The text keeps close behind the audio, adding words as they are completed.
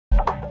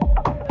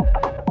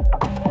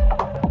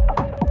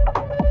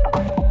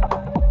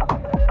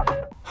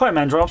Hi, I'm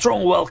Andrew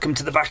Armstrong. Welcome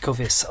to the back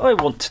office. I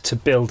want to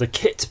build a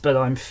kit, but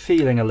I'm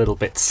feeling a little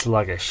bit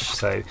sluggish.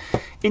 So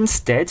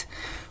instead,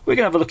 we're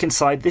going to have a look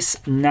inside this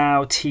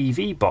Now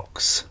TV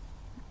box,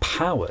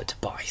 powered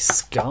by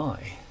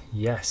Sky.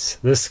 Yes,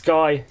 the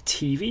Sky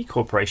TV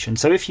Corporation.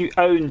 So if you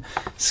own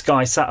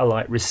Sky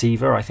satellite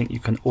receiver, I think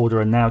you can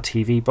order a Now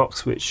TV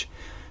box, which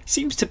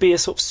seems to be a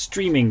sort of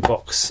streaming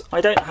box.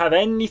 I don't have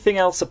anything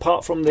else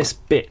apart from this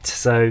bit,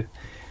 so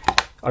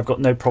I've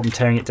got no problem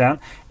tearing it down.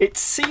 It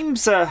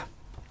seems...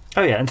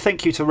 Oh yeah, and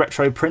thank you to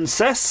Retro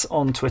Princess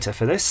on Twitter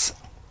for this.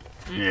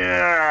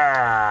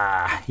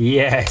 Yeah,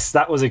 yes,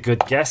 that was a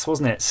good guess,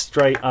 wasn't it?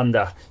 Straight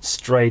under,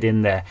 straight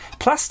in there.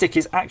 Plastic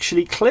is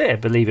actually clear,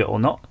 believe it or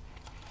not.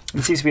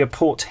 There seems to be a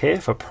port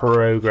here for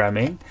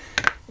programming.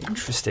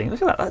 Interesting.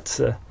 Look at that. That's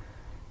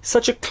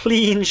such a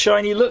clean,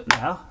 shiny look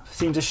now.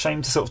 Seems a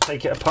shame to sort of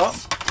take it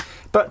apart.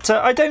 But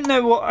I don't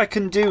know what I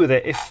can do with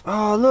it if...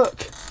 Oh,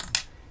 look.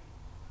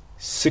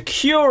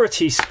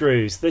 Security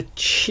screws. The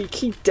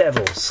cheeky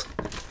devils.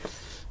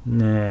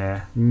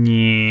 Nah,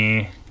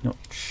 not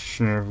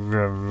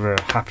sure,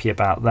 happy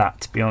about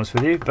that, to be honest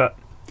with you, but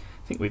I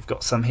think we've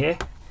got some here,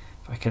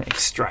 if I can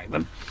extract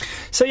them.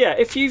 So yeah,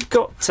 if you've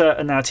got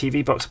a Now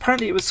TV box,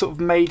 apparently it was sort of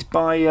made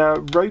by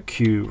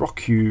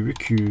Roku,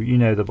 you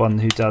know, the one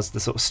who does the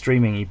sort of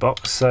streaming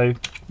box, so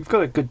you've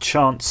got a good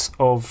chance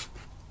of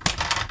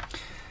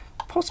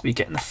possibly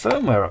getting the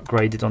firmware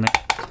upgraded on it.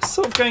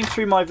 Sort of going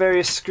through my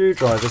various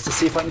screwdrivers to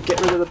see if I can get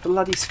rid of the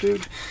bloody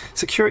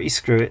security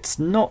screw. It's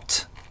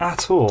not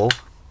at all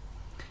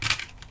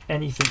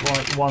anything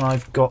like one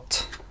I've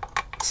got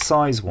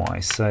size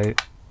wise, so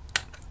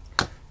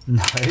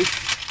no,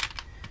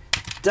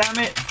 damn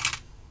it.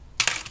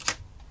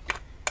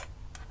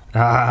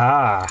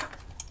 Ah,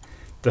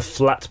 the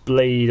flat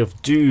blade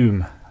of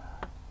doom.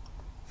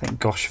 Thank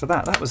gosh for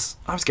that. I was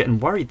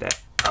getting worried there.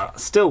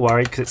 Still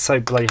worried because it's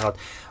so bloody hard.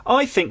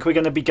 I think we're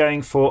going to be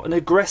going for an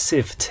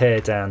aggressive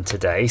teardown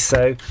today,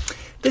 so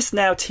this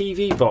Now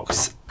TV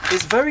box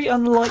is very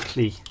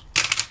unlikely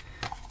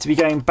to be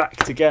going back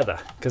together,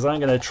 because I'm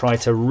going to try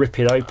to rip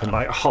it open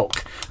like a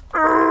Hulk.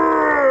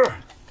 Urgh!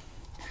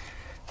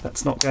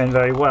 That's not going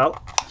very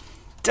well.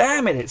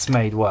 Damn it, it's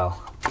made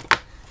well.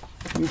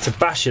 I need to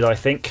bash it, I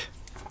think.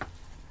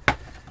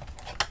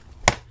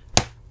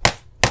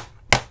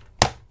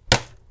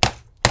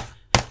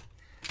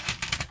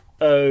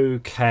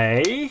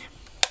 Okay,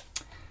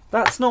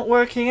 that's not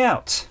working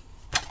out.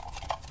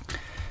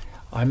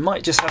 I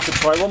might just have to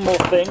try one more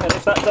thing, and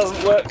if that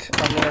doesn't work,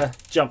 I'm going to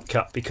jump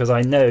cut, because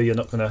I know you're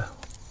not going to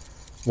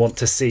want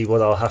to see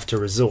what I'll have to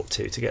resort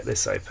to get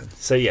this open.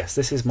 So yes,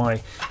 this is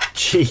my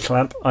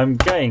G-clamp. I'm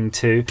going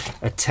to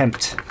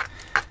attempt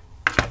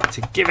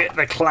to give it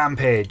the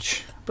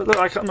clampage. But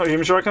look, I'm not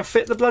even sure I can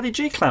fit the bloody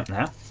G-clamp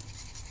now.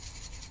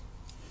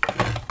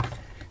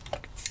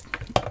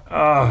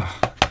 Oh.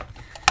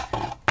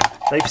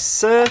 They've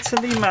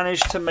certainly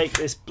managed to make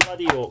this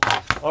bloody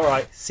awkward.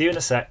 Alright, see you in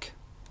a sec.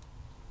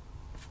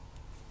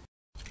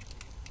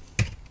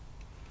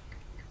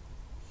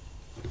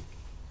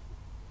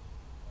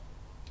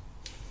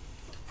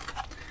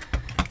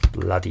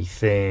 Bloody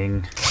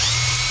thing.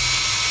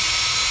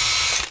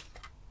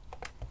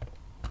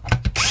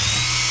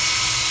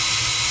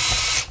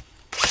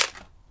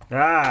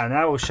 Ah,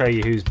 now we'll show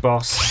you who's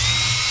boss.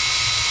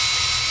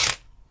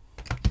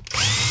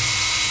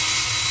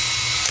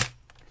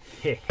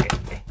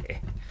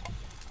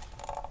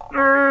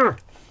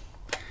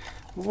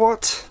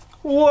 What?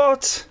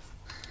 What?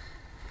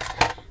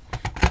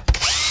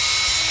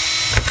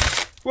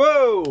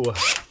 Whoa!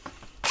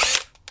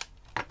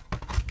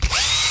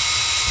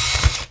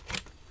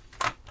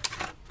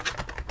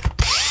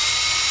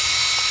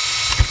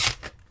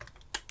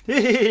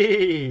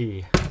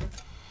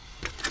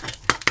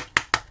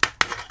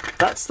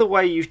 That's the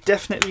way you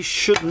definitely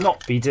should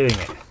not be doing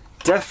it.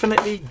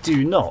 Definitely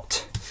do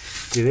not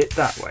do it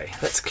that way.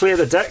 Let's clear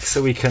the deck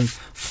so we can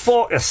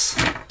focus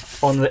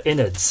on the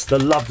innards, the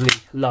lovely,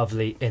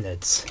 lovely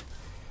innards.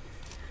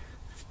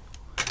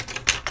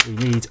 We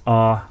need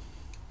our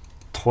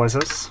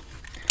tweezers.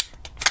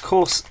 Of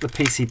course, the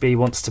PCB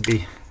wants to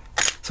be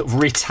sort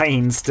of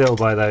retained still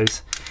by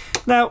those.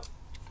 Now,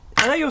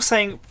 I know you're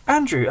saying,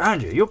 Andrew,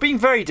 you're being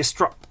very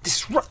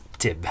destructive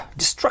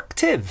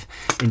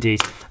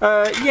indeed.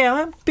 Yeah,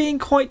 I'm being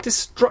quite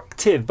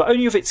destructive, but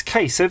only of its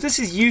case. So if this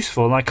is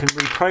useful and I can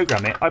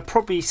reprogram it, I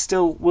probably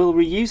still will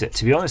reuse it,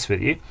 to be honest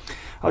with you.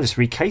 I'll just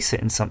recase it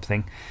in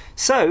something.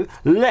 So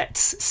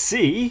let's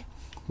see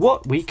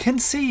what we can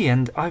see,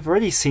 and I've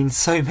already seen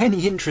so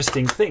many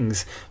interesting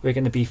things. We're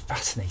going to be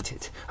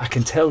fascinated. I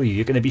can tell you,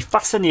 you're going to be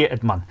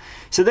fascinated, man.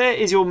 So there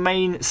is your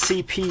main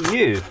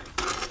CPU.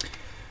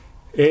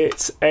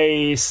 It's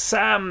a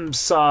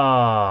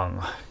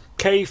Samsung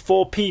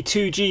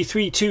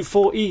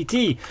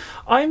K4P2G324ED.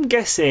 I'm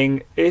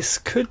guessing this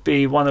could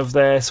be one of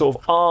their sort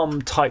of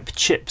ARM type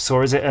chips,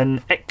 or is it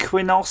an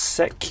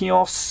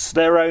Equinox,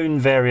 their own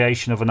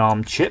variation of an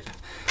ARM chip,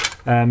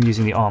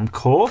 using the ARM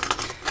core.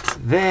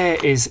 There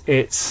is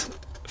its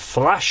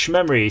flash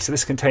memory. So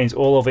this contains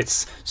all of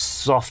its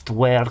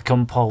software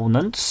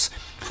components.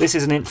 This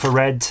is an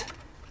infrared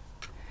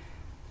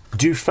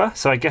doofer,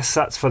 so I guess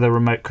that's for the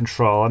remote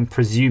control. I'm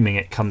presuming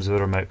it comes with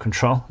a remote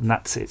control, and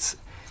that's its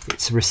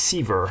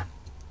receiver.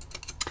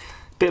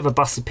 Bit of a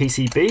busted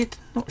PCB,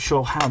 not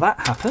sure how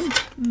that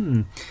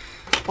happened.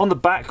 On the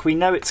back we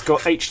know it's got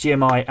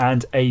HDMI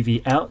and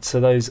AV out, so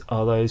those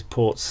are those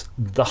ports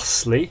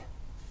thusly.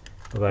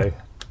 Although,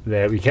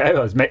 there we go, I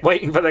was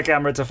waiting for the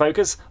camera to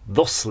focus.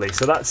 Thusly,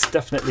 so that's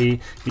definitely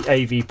the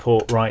AV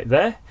port right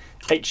there.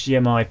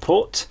 HDMI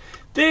port.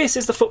 This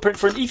is the footprint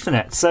for an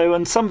Ethernet, so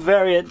on some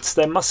variants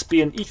there must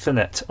be an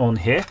Ethernet on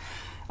here.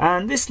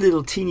 And this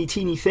little teeny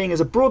thing is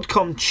a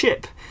Broadcom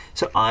chip.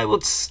 So I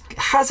would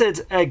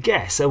hazard a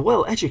guess, a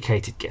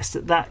well-educated guess,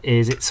 that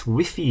is its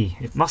Wi-Fi.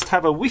 It must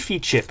have a Wi-Fi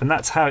chip, and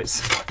that's how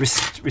it's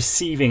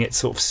receiving its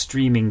sort of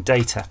streaming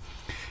data.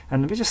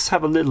 And we just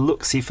have a little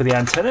look-see for the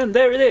antenna, and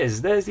there it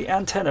is. There's the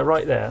antenna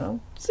right there. I'll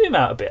zoom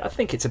out a bit. I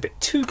think it's a bit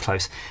too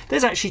close.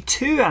 There's actually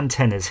two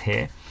antennas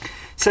here.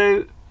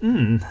 So,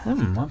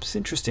 that's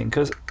interesting,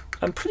 because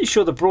I'm pretty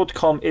sure the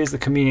Broadcom is the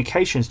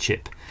communications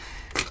chip.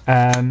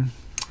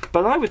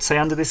 But I would say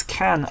under this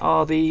can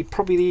are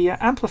probably the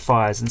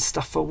amplifiers and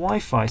stuff for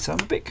Wi-Fi, so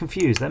I'm a bit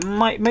confused.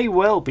 There may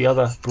well be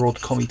other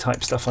Broadcom-y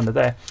type stuff under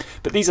there,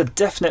 but these are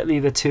definitely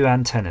the two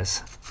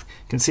antennas.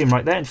 You can see them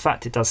right there. In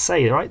fact, it does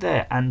say right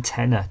there,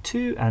 antenna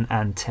 2 and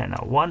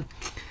antenna 1.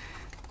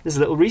 There's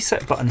a little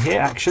reset button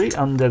here actually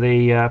under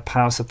the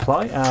power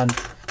supply, and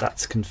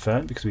that's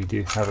confirmed because we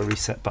do have a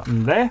reset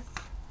button there.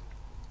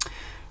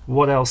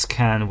 What else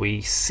can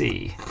we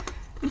see?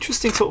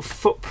 Interesting sort of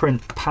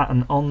footprint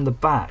pattern on the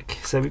back.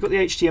 So we've got the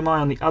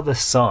HDMI on the other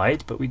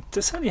side, but we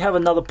certainly have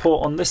another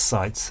port on this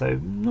side, so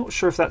I'm not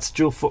sure if that's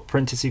dual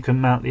footprint, so you can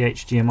mount the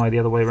HDMI the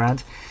other way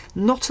around.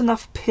 Not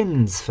enough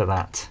pins for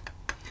that.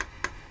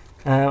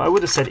 I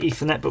would have said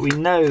Ethernet, but we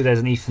know there's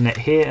an Ethernet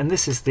here, and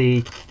this is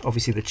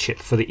obviously the chip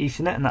for the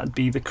Ethernet, and that would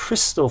be the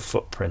crystal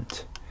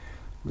footprint.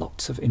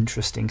 Lots of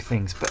interesting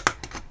things, but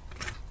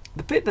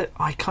the bit that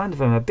I kind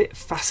of am a bit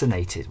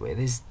fascinated with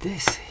is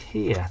this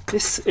here.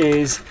 This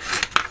is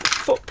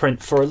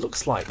footprint for, it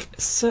looks like,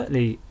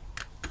 certainly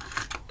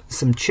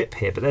some chip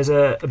here, but there's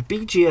a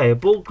BGA, a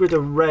ball grid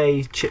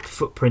array chip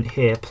footprint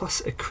here,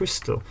 plus a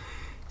crystal.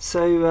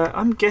 So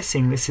I'm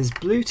guessing this is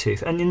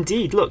Bluetooth, and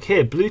indeed, look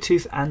here,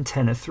 Bluetooth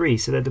antenna 3,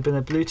 so there'd have been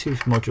a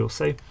Bluetooth module.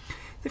 So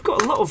they've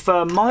got a lot of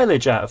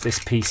mileage out of this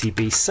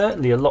PCB,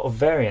 certainly a lot of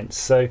variants.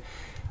 So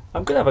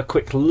I'm going to have a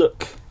quick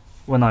look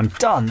when I'm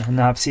done and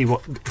now see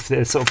what, if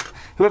there's sort of,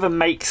 whoever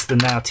makes the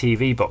Now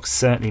TV box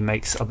certainly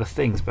makes other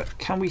things, but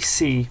can we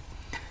see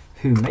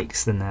who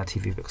makes the Now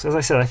TV box? As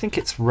I said, I think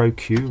it's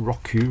Roku, you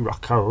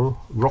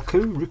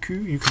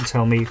can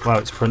tell me how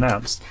it's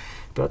pronounced,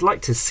 but I'd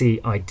like to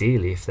see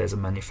ideally if there's a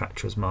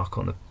manufacturer's mark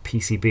on the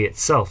PCB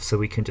itself so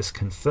we can just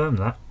confirm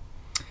that.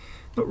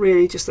 Not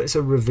really, just that it's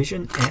a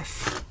revision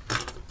F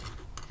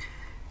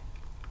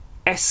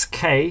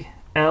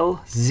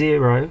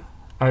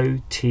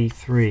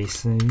SKL0OT3.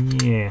 So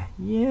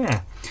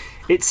yeah,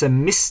 it's a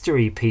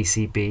mystery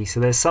PCB, so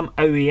there's some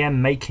OEM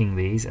making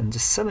these and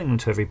just selling them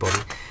to everybody.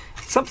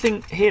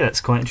 Something here that's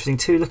quite interesting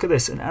too, look at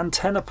this, an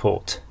antenna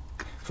port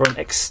for an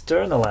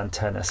external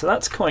antenna, so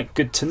that's quite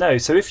good to know.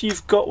 So if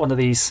you've got one of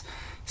these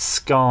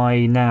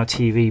Sky Now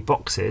TV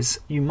boxes,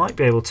 you might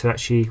be able to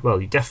actually,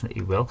 well, you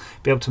definitely will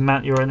be able to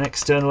mount your own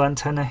external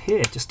antenna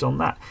here, just on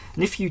that.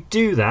 And if you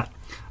do that,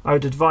 I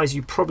would advise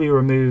you probably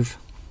remove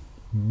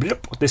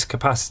this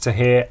capacitor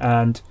here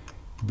and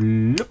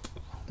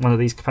one of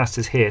these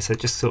capacitors here, so it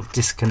just sort of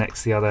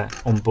disconnects the other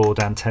onboard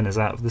antennas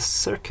out of the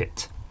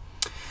circuit.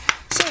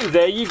 So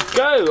there you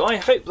go. I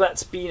hope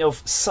that's been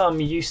of some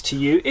use to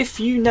you. If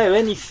you know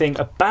anything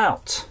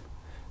about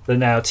the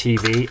Now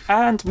TV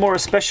and more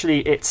especially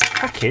its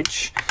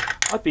package,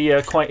 I'd be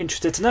quite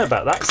interested to know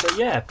about that. So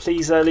yeah,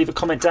 please leave a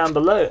comment down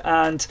below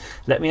and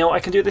let me know what I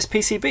can do with this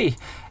PCB.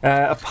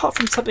 Apart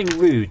from something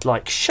rude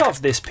like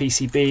shove this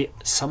PCB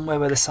somewhere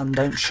where the sun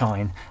don't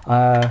shine.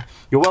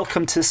 You're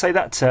welcome to say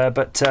that,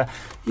 but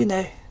you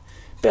know,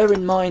 bear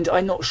in mind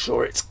I'm not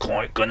sure it's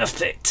quite gonna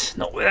fit,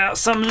 not without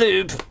some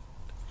lube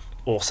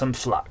or some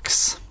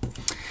flux.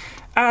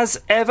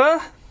 As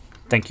ever,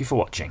 thank you for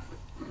watching.